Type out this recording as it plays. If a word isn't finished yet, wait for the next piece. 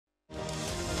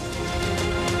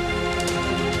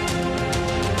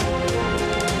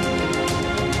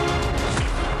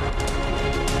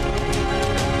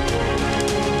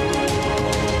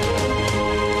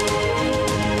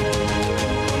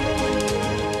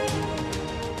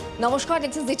নমস্কার,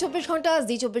 দেখছেন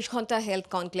জি24 ঘন্টা হেলথ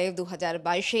কনক্লেভ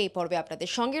 2022 এই পর্বে আপনাদের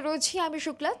সঙ্গে রয়েছি আমি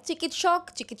শুক্লা।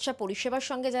 চিকিৎসা পরিষেবার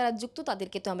সঙ্গে যারা যুক্ত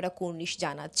তাদেরকে তো আমরা কুর্নিশ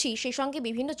জানাচ্ছি, সেই সঙ্গে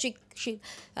বিভিন্ন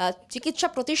চিকিৎসা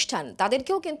প্রতিষ্ঠান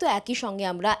তাদেরকেও কিন্তু একই সঙ্গে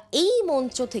আমরা এই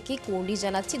মঞ্চ থেকে কুর্নিশ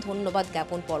জানাচ্ছি। ধন্যবাদ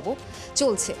জ্ঞাপন পর্ব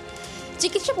চলছে।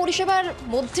 চিকিৎসা পরিষেবার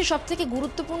মধ্যে সবথেকে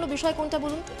গুরুত্বপূর্ণ বিষয় কোনটা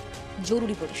বলুন তো?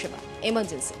 জরুরি পরিষেবা,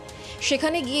 এমার্জেন্সি।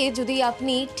 সেখানে গিয়ে যদি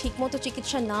আপনি ঠিকমতো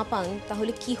চিকিৎসা না পান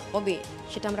তাহলে কি হবে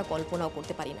সেটা আমরা কল্পনাও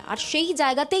করতে পারি না। আর সেই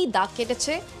জায়গাতেই দাগ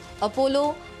কেটেছে অ্যাপোলো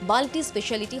মাল্টি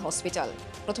স্পেশালিটি হসপিটাল।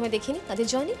 প্রথমে দেখিনি তাদের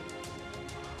জয়নি।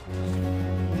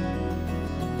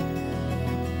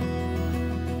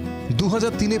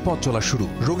 2003-এ পথ চলা শুরু।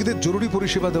 রোগীদের জরুরি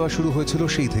পরিষেবা দেওয়া শুরু হয়েছিল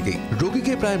সেই থেকেই।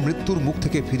 রোগীকে প্রায় মৃত্যুর মুখ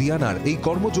থেকে ফিরিয়ে আনার এই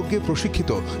কর্মযজ্ঞে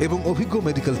প্রশিক্ষিত এবং অভিজ্ঞ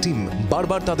মেডিকেল টিম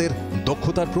বারবার তাদের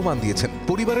দক্ষতার প্রমাণ দিয়েছেন।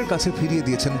 পরিবারের কাছে ফিরিয়ে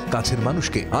দিয়েছেন কাছের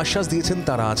মানুষকে, আশ্বাস দিয়েছেন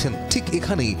তারা আছেন। ঠিক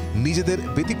এখানেই নিজেদের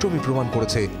ব্যতিক্রমী প্রমাণ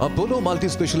করেছে Apollo multi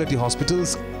speciality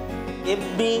hospitals.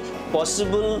 Every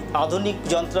possible আধুনিক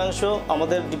যন্ত্রাংশ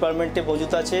আমাদের ডিপার্টমেন্টে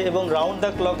মজুত আছে এবং রাউন্ড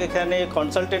দ্য ক্লক এখানে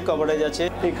কনসালটেন্ট কভারেজ আছে।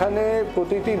 এখানে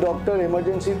প্রতিটি ডক্টর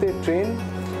এমার্জেন্সিতে ট্রেন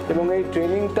এবং এই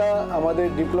ট্রেনিংটা আমাদের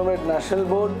diplomat national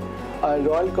board R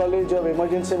royal college of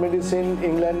emergency medicine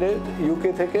ইংল্যান্ডের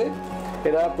ইউকে থেকে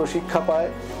এরা প্রশিক্ষা পায়,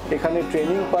 এখানে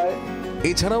ট্রেনিং পায়।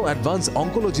 এছাড়াও অ্যাডভান্স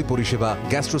অঙ্কোলজি পরিষেবা,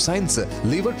 গ্যাস্ট্রোসায়েন্স,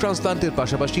 লিভার ট্রান্সপ্লান্টের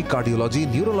পাশাপাশি কার্ডিওলজি,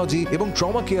 নিউরোলজি এবং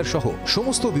ট্রমা কেয়ার সহ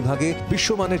সমস্ত বিভাগে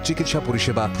বিশ্বমানের চিকিৎসা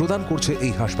পরিষেবা প্রদান করছে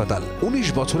এই হাসপাতাল। 19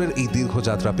 বছরের এই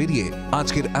দীর্ঘযাত্রা পেরিয়ে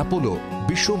আজকের অ্যাপোলো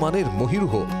বিশ্বমানের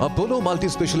মহিরুহ অ্যাপোলো মাল্টি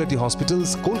স্পেশালিটি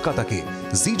হসপিটালস কলকাতাকে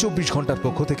জি24 ঘন্টার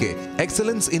পক্ষ থেকে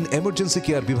এক্সেলেন্স ইন এমার্জেন্সি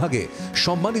কেয়ার বিভাগে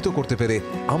সম্মানিত করতে পেরে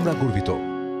আমরা গর্বিত।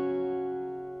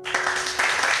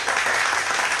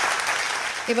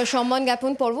 এবার সম্মান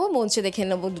জ্ঞাপন পর্ব। মঞ্চে দেখে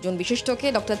নেব দুজন বিশিষ্টকে।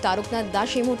 ডক্টর তারকনাথ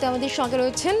দাস এই মুহূর্তে আমাদের সঙ্গে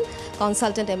রয়েছেন,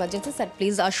 কনসালটেন্ট এমার্জেন্সি। স্যার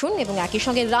প্লিজ আসুন। এবং একই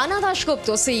সঙ্গে Rana Dasgupta,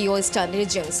 CEO star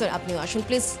region. Sir আপনিও আসুন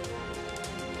প্লিজ।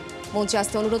 মঞ্চে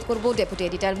আসতে অনুরোধ করব ডেপুটি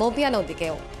এডিটর মৌপিয়া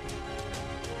নদীকেও।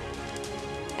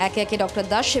 একে একে ডক্টর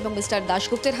দাস এবং মিস্টার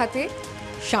দাশগুপ্তের হাতে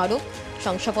স্মারক,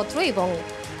 শংসাপত্র এবং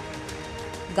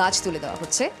গাছ তুলে দেওয়া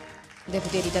হচ্ছে।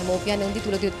 ডেপুটি এডিটর মৌপিয়া নন্দী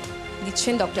তুলে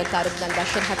দিচ্ছেন ডক্টর তারকনাথ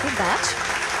দাসের হাতে গাছ,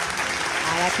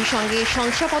 আর একই সঙ্গে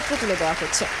শংসাপত্র তুলে দেওয়া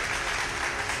হচ্ছে।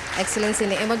 Excellence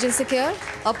in emergency care,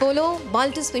 Apollo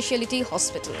multi speciality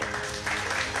hospital.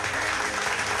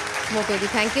 মোপেদি,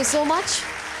 thank you so much.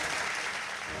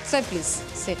 Sir please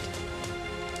sit.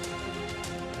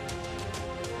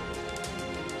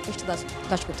 Mister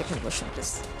Dasgupta এখানে বসুন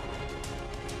প্লিজ।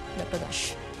 ডক্টর দাস,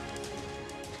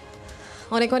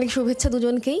 অনেক অনেক শুভেচ্ছা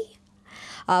দুজনকেই।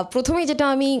 প্রথমেই যেটা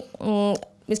আমি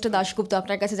মিস্টার দাশগুপ্ত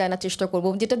আপনার কাছে জানার চেষ্টা করব,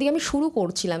 যেটা দিয়ে আমি শুরু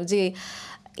করছিলাম, যে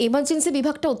এমার্জেন্সি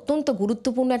বিভাগটা অত্যন্ত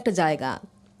গুরুত্বপূর্ণ একটা জায়গা।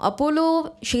 অ্যাপোলো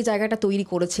সেই জায়গাটা তৈরি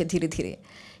করেছে ধীরে ধীরে।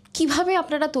 কিভাবে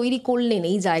আপনারা তৈরি করলেন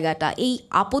এই জায়গাটা, এই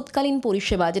আপৎকালীন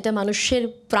পরিষেবা যেটা মানুষের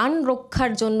প্রাণ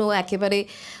রক্ষার জন্য একেবারে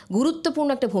গুরুত্বপূর্ণ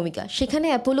একটা ভূমিকা, সেখানে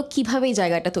অ্যাপোলো কিভাবে এই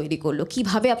জায়গাটা তৈরি করলো,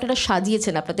 কিভাবে আপনারা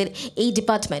সাজিয়েছেন আপনাদের এই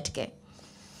ডিপার্টমেন্টকে?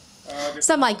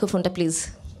 স্যার মাইক্রোফোনটা প্লিজ।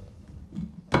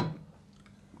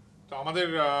 তো আমাদের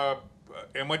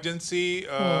এমার্জেন্সি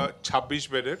 26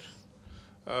 বেডের,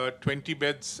 20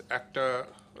 বেডস একটা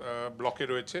ব্লকে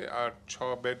রয়েছে আর 6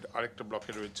 বেড আরেকটা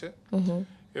ব্লকে রয়েছে।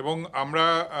 এবং আমরা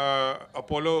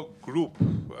অ্যাপোলো গ্রুপ,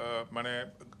 মানে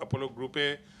অ্যাপোলো গ্রুপে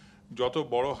যত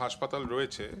বড় হাসপাতাল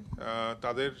রয়েছে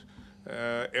তাদের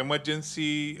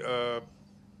এমার্জেন্সি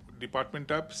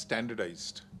ডিপার্টমেন্টটা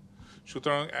স্ট্যান্ডার্ডাইজড।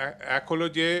 সুতরাং এক হলো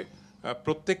যে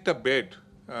প্রত্যেকটা বেড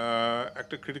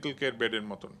একটা ক্রিটিক্যাল কেয়ার বেডের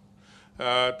মতন।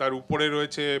 তার উপরে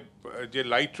রয়েছে যে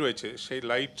লাইট রয়েছে, সেই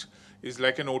লাইট ইজ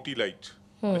লাইক অ্যান ওটি লাইট।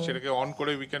 সেটাকে অন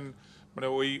করে উই ক্যান, মানে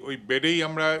ওই বেডেই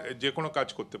আমরা যে কোনো কাজ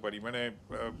করতে পারি, মানে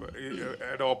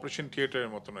একটা অপারেশন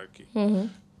থিয়েটারের মতন আর কি।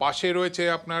 পাশে রয়েছে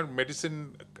আপনার মেডিসিন,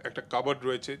 একটা কাবার্ড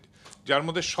রয়েছে যার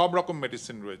মধ্যে সব রকম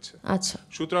মেডিসিন রয়েছে। আচ্ছা।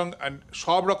 সুতরাং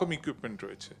সব রকম ইকুইপমেন্ট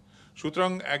রয়েছে।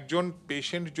 সুতরাং একজন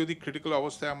পেশেন্ট যদি ক্রিটিক্যাল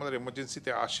অবস্থায় আমাদের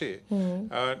এমার্জেন্সিতে আসে,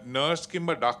 নার্স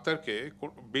কিংবা ডাক্তারকে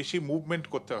বেশি মুভমেন্ট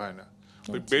করতে হয় না।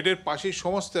 ওই বেডের পাশেই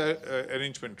সমস্ত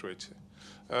অ্যারেঞ্জমেন্ট রয়েছে।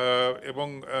 এবং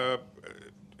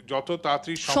যত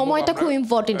তাড়াতাড়ি সময়টা খুব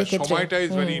ইম্পর্টেন্ট, সময়টা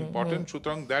ইজ ভেরি ইম্পর্টেন্ট।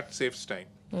 সুতরাং দ্যাট সেভস টাইম।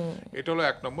 এটা হলো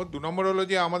 1 নম্বর। 2 নম্বর হলো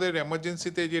যে আমাদের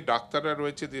এমার্জেন্সিতে যে ডাক্তাররা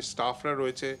রয়েছে, যে স্টাফরা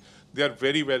রয়েছে, দে আর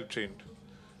ভেরি ওয়েল ট্রেন্ড।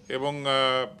 এবং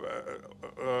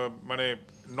মানে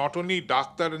not only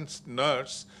doctor and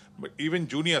nurse, but even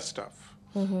junior staff.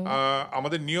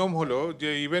 আমাদের নিয়ম হলো যে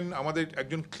ইভেন আমাদের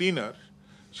একজন ক্লিনার,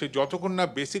 সে যতক্ষণ না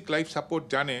বেসিক লাইফ সাপোর্ট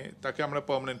জানে তাকে আমরা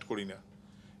পার্মানেন্ট করি না।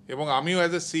 এবং আমিও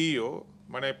অ্যাজ এ সিইও,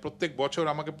 মানে প্রত্যেক বছর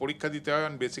আমাকে পরীক্ষা দিতে হয়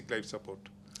অন বেসিক লাইফ সাপোর্ট।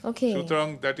 ওকে সুতরাং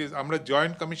দ্যাট ইজ আমরা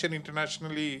জয়েন্ট কমিশন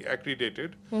ইন্টারন্যাশনালি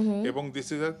অ্যাক্রিডেটেড এবং this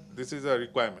is a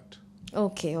requirement.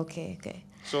 Okay okay okay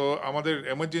so আমাদের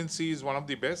emergency is one of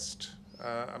the best,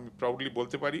 আমি প্রাউডলি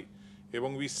বলতে পারি, এবং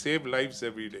we save lives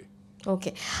every day.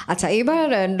 ওকে আচ্ছা, এবার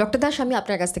ডক্টর দাস আমি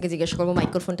আপনার কাছ থেকে জিজ্ঞেস করবো,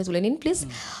 মাইক্রোফোনটা তুলে নিন প্লিজ।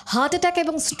 হার্ট অ্যাটাক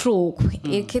এবং স্ট্রোক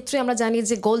এর ক্ষেত্রে আমরা জানি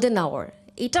যে গোল্ডেন আওয়ার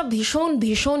এটা ভীষণ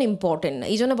ভীষণ ইম্পর্টেন্ট,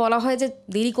 এই জন্য বলা হয় যে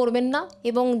দেরি করবেন না,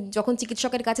 এবং যখন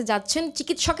চিকিৎসকের কাছে যাচ্ছেন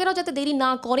চিকিৎসকেরাও যাতে দেরি না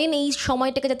করেন, এই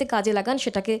সময়টাকে যাতে কাজে লাগান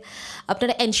সেটাকে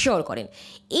আপনারা এনশিওর করেন।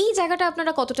 এই জায়গাটা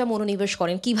আপনারা কতটা মনোনিবেশ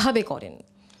করেন, কিভাবে করেন?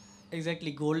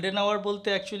 এক্স্যাক্টলি, গোল্ডেন আওয়ার বলতে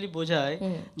অ্যাকচুয়ালি বোঝায়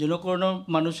যেন কোনো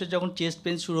মানুষের যখন চেস্ট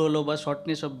পেন শুরু হলো বা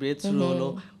শর্টনেস অফ ব্রেথ শুরু হলো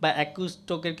বা অ্যাকিউট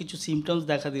স্ট্রোকের কিছু সিমটমস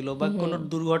দেখা দিল বা কোনো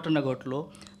দুর্ঘটনা ঘটলো,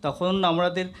 তখন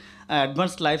আমাদের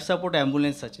অ্যাডভান্স লাইফ সাপোর্ট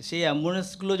অ্যাম্বুলেন্স আছে, সেই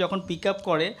অ্যাম্বুলেন্সগুলো যখন পিক আপ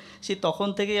করে সেই তখন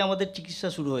থেকেই আমাদের চিকিৎসা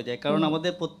শুরু হয়ে যায়। কারণ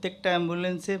আমাদের প্রত্যেকটা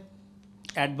অ্যাম্বুলেন্সে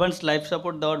অ্যাডভান্স লাইফ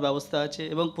সাপোর্ট দেওয়ার ব্যবস্থা আছে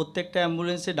এবং প্রত্যেকটা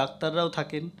অ্যাম্বুলেন্সে ডাক্তাররাও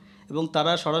থাকেন এবং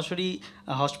তারা সরাসরি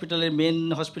হসপিটালের মেন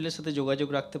হসপিটালের সাথে যোগাযোগ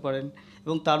রাখতে পারেন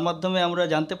এবং তার মাধ্যমে আমরা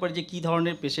জানতে পারি যে কী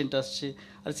ধরনের পেশেন্ট আসছে।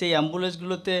 আর সেই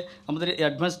অ্যাম্বুলেন্সগুলোতে আমাদের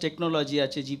অ্যাডভান্স টেকনোলজি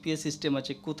আছে, জিপিএস সিস্টেম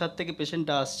আছে, কোথার থেকে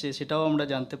পেশেন্টটা আসছে সেটাও আমরা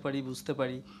জানতে পারি, বুঝতে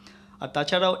পারি। আর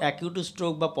তাছাড়াও অ্যাকিউট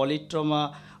স্ট্রোক বা পলিট্রমা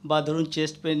বা ধরুন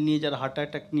চেস্ট পেন নিয়ে যারা হার্ট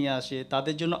অ্যাটাক নিয়ে আসে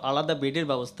তাদের জন্য আলাদা বেডের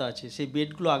ব্যবস্থা আছে, সেই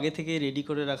বেডগুলো আগে থেকেই রেডি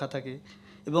করে রাখা থাকে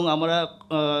এবং আমরা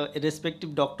রেসপেক্টিভ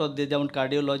ডক্টরদের যেমন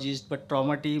কার্ডিওলজিস্ট বা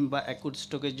ট্রমা টিম বা অ্যাকিউট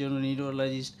স্ট্রোকের জন্য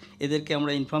নিউরোলজিস্ট এদেরকে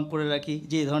আমরা ইনফর্ম করে রাখি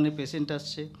যে এই ধরনের পেশেন্ট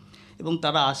আসছে এবং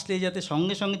তারা আসলেই যাতে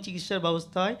সঙ্গে সঙ্গে চিকিৎসার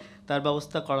ব্যবস্থা হয় তার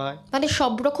ব্যবস্থা করা হয়। মানে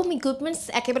সব রকম ইকুইপমেন্টস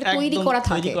একেবারে তৈরি করা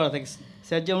থাকে।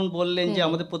 স্যার যেমন বললেন যে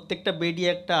আমাদের প্রত্যেকটা বেডই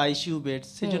একটা আইসিইউ বেড,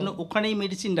 সেই জন্য ওখানেই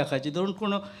মেডিসিন রাখা আছে। ধরুন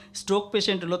কোনো স্ট্রোক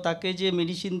পেশেন্ট হলো, তাকে যে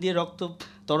মেডিসিন দিয়ে রক্ত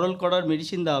তরল করার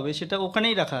মেডিসিন দেওয়া হবে সেটা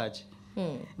ওখানেই রাখা আছে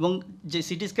এবং যে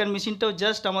সিটি স্ক্যান মেশিনটাও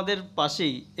জাস্ট আমাদের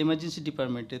পাশেই এমার্জেন্সি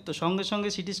ডিপার্টমেন্টে, তো সঙ্গে সঙ্গে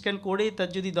সিটি স্ক্যান করেই তার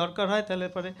যদি দরকার হয় তাহলে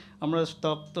পরে আমরা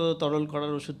রক্ত তরল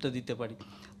করার ওষুধটা দিতে পারি।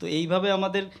 তো এইভাবে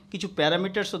আমাদের কিছু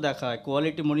প্যারামিটার্সও দেখা হয়,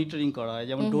 কোয়ালিটি মনিটরিং করা হয়,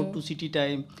 যেমন ডোর টু সিটি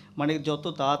টাইম, মানে যত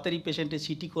তাড়াতাড়ি পেশেন্টের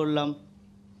সিটি করলাম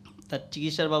তার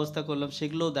চিকিৎসার ব্যবস্থা করলাম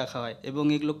সেগুলোও দেখা হয় এবং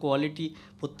এগুলো কোয়ালিটি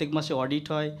প্রত্যেক মাসে অডিট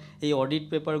হয়। এই অডিট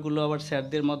পেপারগুলো আবার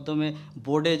স্যারদের মাধ্যমে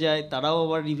বোর্ডে যায়, তারাও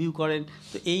আবার রিভিউ করেন।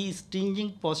 তো এই স্ট্রিঞ্জিং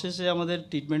প্রসেসে আমাদের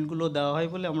ট্রিটমেন্টগুলো দেওয়া হয়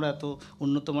বলে আমরা এত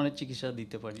উন্নত মানের চিকিৎসা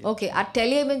দিতে পারি। ওকে, আর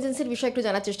টেলি এমার্জেন্সির বিষয়ে একটু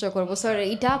জানার চেষ্টা করবো স্যার,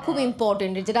 এটা খুব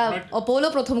ইম্পর্টেন্ট, যেটা অপোলো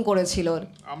প্রথম করেছিল।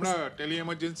 আমরা টেলি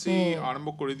এমার্জেন্সি আরম্ভ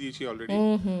করে দিয়েছি অলরেডি,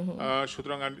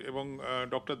 সুতরাং এবং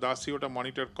ডক্টর দাসি ওটা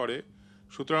মনিটর করে।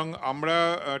 সুতরাং আমরা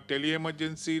টেলি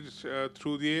এমার্জেন্সির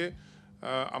থ্রু দিয়ে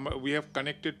we have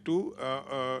connected to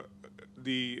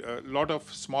the lot of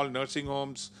small nursing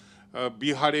homes,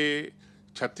 বিহারে,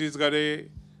 ছত্তিশগড়ে,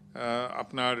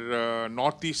 আপনার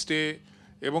নর্থ ইস্টে,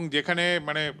 এবং যেখানে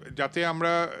মানে যাতে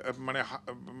আমরা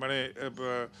মানে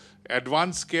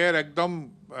অ্যাডভান্স কেয়ার একদম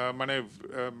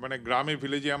মানে গ্রামে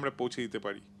ভিলেজে আমরা পৌঁছে দিতে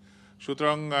পারি।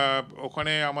 সুতরাং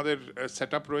ওখানে আমাদের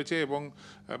সেট আপ রয়েছে এবং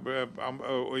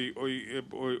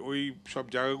ওই সব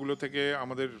জায়গাগুলো থেকে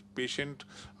আমাদের পেশেন্ট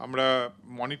আমরা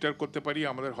মনিটর করতে পারি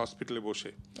আমাদের হসপিটালে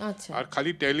বসে। আর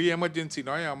খালি টেলি এমার্জেন্সি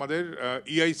নয়, আমাদের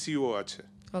ইআইসিইউ আছে।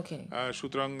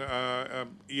 সুতরাং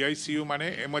ইআইসিইউ মানে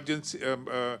এমার্জেন্সি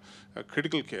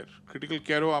ক্রিটিক্যাল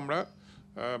কেয়ারও আমরা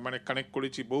মানে কানেক্ট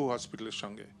করেছি বহু হসপিটালের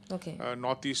সঙ্গে,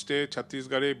 নর্থ ইস্টে,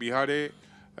 ছত্তিশগড়ে, বিহারে,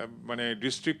 মানে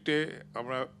ডিস্ট্রিক্টে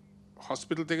আমরা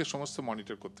হসপিটাল থেকে সমস্ত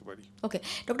মনিটর করতে পারি। ওকে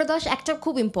ডক্টর দাস, একটা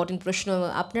খুব ইম্পর্টেন্ট প্রশ্ন,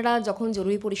 আপনারা যখন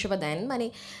জরুরি পরিষেবা দেন মানে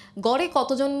গড়ে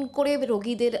কতজন করে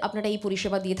রোগীদের আপনারা এই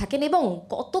পরিষেবা দিয়ে থাকেন এবং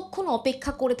কতক্ষণ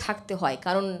অপেক্ষা করে থাকতে হয়?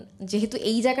 কারণ যেহেতু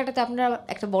এই জায়গাটাতে আপনারা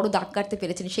একটা বড় দাগ কাটতে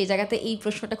পেরেছেন, সেই জায়গাতে এই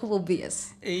প্রশ্নটা খুব অবভিয়াস।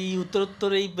 এই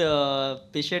উত্তরোত্তর এই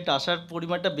পেশেন্ট আসার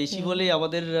পরিমাণটা বেশি বলেই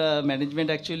আমাদের ম্যানেজমেন্ট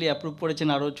অ্যাকচুয়ালি অ্যাপ্রুভ করেছেন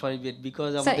আরও 6 বেড,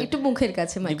 বিকজ আমাদের একটু মুখের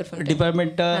কাছে মাইক্রোফোন,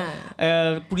 ডিপার্টমেন্টটা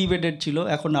 20 বেডের ছিল,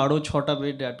 এখন আরও 6টা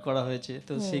বেড অ্যাড করা হয়েছে,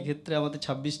 তো সেক্ষেত্রে আমাদের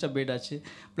 26টা বেড আছে।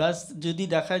 প্লাস যদি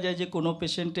দেখা যায় যে কোনো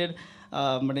পেশেন্টের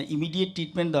মানে ইমিডিয়েট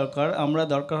ট্রিটমেন্ট দরকার, আমরা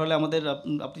দরকার হলে আমাদের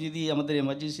আপনি যদি আমাদের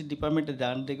এমার্জেন্সি ডিপার্টমেন্টে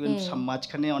যান দেখবেন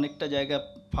মাঝখানে অনেকটা জায়গা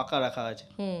ফাঁকা রাখা আছে,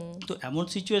 তো এমন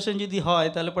সিচুয়েশন যদি হয়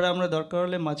তাহলে পরে আমরা দরকার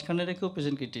হলে মাঝখানে রেখেও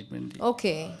পেশেন্টকে ট্রিটমেন্ট দিই।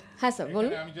 ওকে, হ্যাঁ স্যার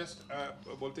বলুন। আমি জাস্ট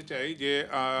বলতে চাই যে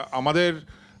আমাদের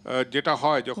যেটা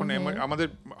হয় যখন আমাদের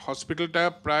হসপিটালটা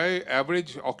প্রায় অ্যাভারেজ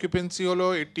অকুপেন্সি হলো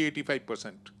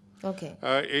 80-85%।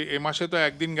 এই মাসে তো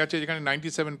একদিন গেছে যেখানে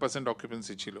 97%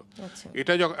 অকুপেন্সি ছিল।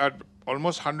 এটা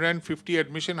almost 150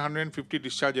 admission, 150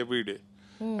 discharge every day,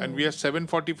 and we are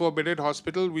 744 bedded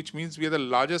hospital, which means we are the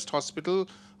largest hospital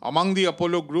among the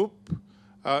Apollo group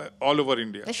all over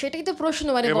India. সেটাই তো প্রশ্ন,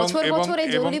 মানে বছর বছর এই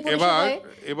জরুরি পরিষেবায়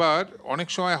এবার অনেক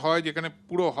সময় হয় যেখানে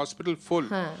পুরো hospital full,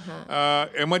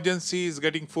 emergency is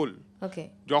getting ফুল, ওকে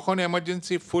যখন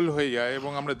এমার্জেন্সি ফুল হয়ে যায়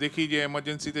এবং আমরা দেখি যে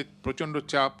এমার্জেন্সিতে প্রচণ্ড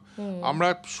চাপ, আমরা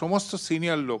সমস্ত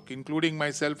সিনিয়র লোক including my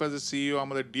self as a CEO,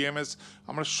 আমাদের ডিএমএস,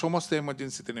 আমরা সমস্ত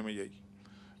এমার্জেন্সিতে নেমে যাই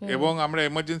এবং আমরা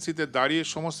এমার্জেন্সিতে দাঁড়িয়ে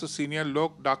সমস্ত সিনিয়র লোক,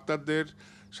 ডাক্তারদের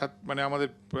সাথে মানে আমাদের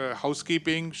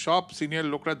হাউসকিপিং সব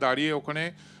সিনিয়র লোকরা দাঁড়িয়ে ওখানে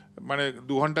মানে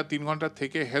 2 ঘন্টা 3 ঘন্টা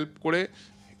থেকে হেল্প করে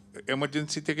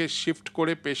এমার্জেন্সি থেকে শিফট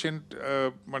করে পেশেন্ট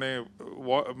মানে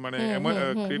মানে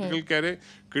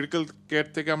ক্রিটিক্যাল কেয়ার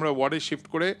থেকে আমরা ওয়ার্ডে শিফট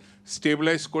করে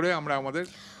স্টেবিলাইজ করে আমরা আমাদের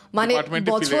মানে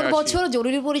ডিপার্টমেন্টে ফিরে বছর আসি। বছর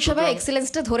জরুরি পরিষেবা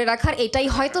এক্সেলেন্সটা ধরে রাখার এটাই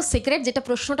হয়তো সিক্রেট, যেটা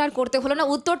প্রশ্নটা আর করতে হলো না,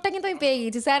 উত্তরটা কিন্তু আমি পেয়ে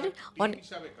গেছি স্যার।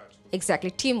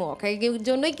 এক্স্যাক্টলি, টিম ওয়ার্ক এই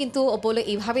জন্যই কিন্তু বলে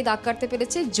এইভাবেই দাগ কাটতে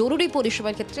পেরেছে জরুরি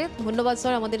পরিষেবার ক্ষেত্রে। ধন্যবাদ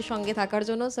স্যার আমাদের সঙ্গে থাকার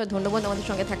জন্য, স্যার ধন্যবাদ আমাদের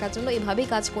সঙ্গে থাকার জন্য। এভাবেই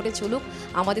কাজ করে চলুক,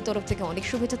 আমাদের তরফ থেকে অনেক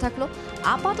শুভেচ্ছা থাকলো।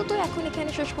 আপাতত এখন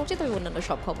এখানে শেষ করছি, তবে অন্যান্য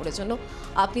সব খবরের জন্য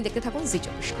আপনি দেখতে থাকুন জি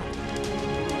 24 ঘন্টা।